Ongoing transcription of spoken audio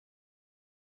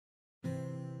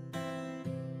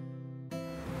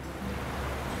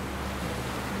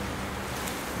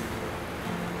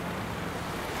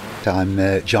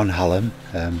I'm John Hallam,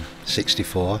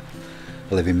 64.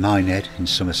 I live in Minehead in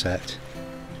Somerset,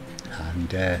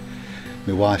 and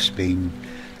my wife's been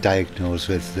diagnosed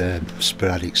with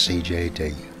sporadic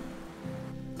CJD.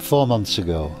 4 months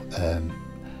ago,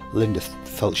 Linda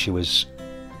felt she was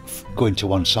going to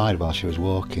one side while she was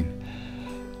walking,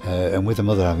 and with her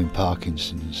mother having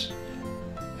Parkinson's,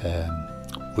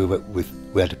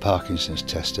 we had a Parkinson's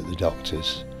test at the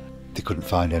doctor's. They couldn't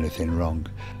find anything wrong.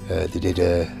 They did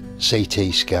a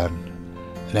CT scan,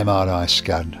 an MRI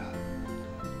scan,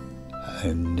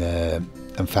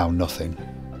 and found nothing.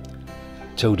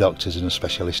 2 doctors and a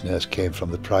specialist nurse came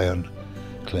from the Prion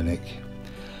clinic.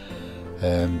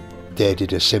 They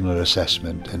did a similar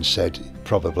assessment and said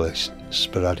probably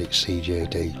sporadic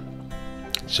CJD.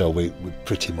 So we're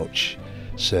pretty much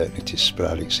certain it is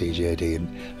sporadic CJD,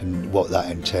 and what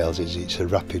that entails is it's a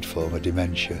rapid form of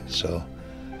dementia, so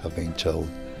I've been told.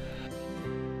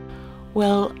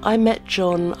 Well, I met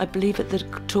John, I believe, at the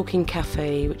Talking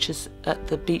Cafe, which is at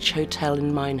the Beach Hotel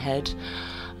in Minehead,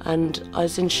 and I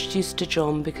was introduced to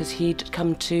John because he'd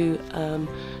come to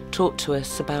talk to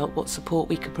us about what support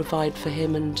we could provide for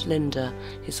him and Linda,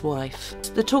 his wife.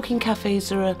 The Talking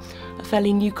Cafes are a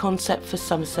fairly new concept for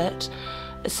Somerset.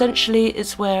 Essentially,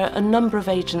 it's where a number of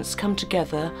agents come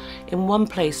together in one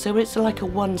place, so it's like a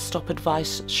one-stop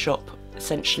advice shop,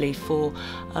 essentially, for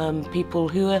people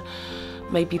who are,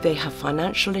 maybe they have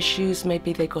financial issues,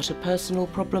 maybe they got a personal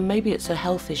problem, maybe it's a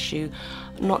health issue,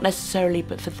 not necessarily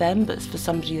but for them, but for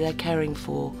somebody they're caring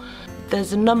for.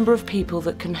 There's a number of people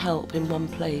that can help in one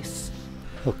place.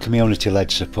 Well, community-led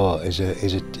support is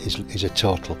a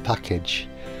total package.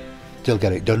 They'll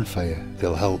get it done for you,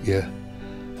 they'll help you,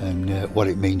 and what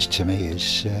it means to me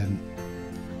is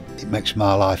it makes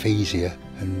my life easier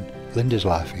and Linda's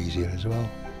life easier as well.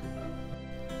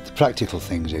 The practical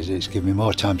things is it's given me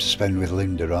more time to spend with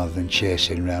Linda rather than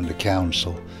chasing around the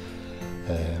council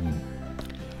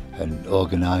and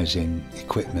organising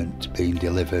equipment being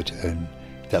delivered, and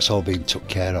that's all being took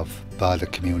care of by the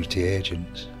community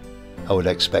agents. I would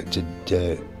expect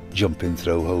to jumping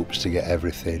through hoops to get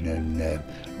everything and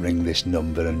ring this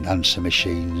number and answer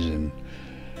machines,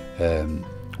 and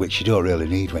which you don't really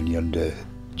need when you're under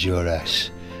duress.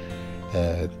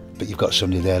 But you've got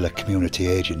somebody there, a community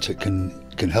agent, that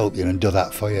can help you and do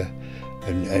that for you,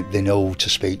 and they know who to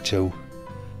speak to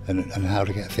and how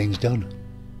to get things done.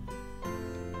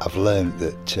 I've learned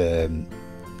that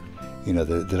you know,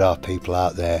 there are people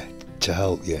out there to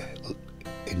help you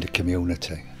in the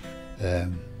community.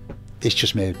 It's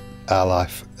just made our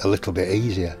life a little bit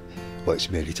easier. Well, it's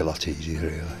made it a lot easier,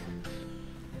 really.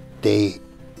 The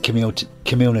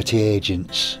community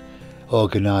agents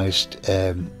organised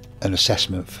an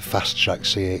assessment for fast-track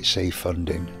CHC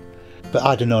funding. But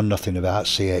I'd have known nothing about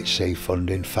CHC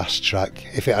funding, fast-track,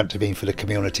 if it hadn't been for the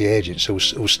community agents who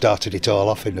started it all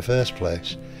off in the first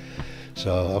place.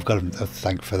 So I've got to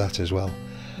thank for that as well.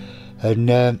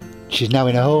 And she's now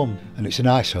in a home, and it's a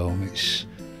nice home. It's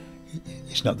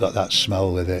not got that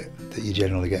smell with it that you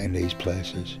generally get in these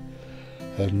places.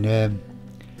 And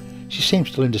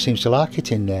Linda seems to like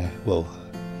it in there. Well,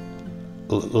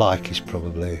 like is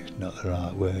probably not the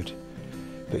right word,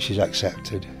 but she's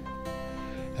accepted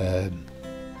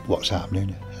what's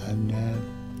happening, and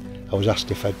I was asked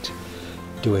if I'd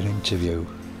do an interview,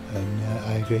 and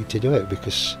I agreed to do it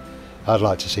because I'd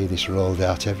like to see this rolled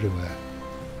out everywhere,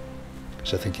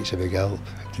 because I think it's a big help,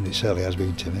 and it certainly has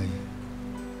been to me.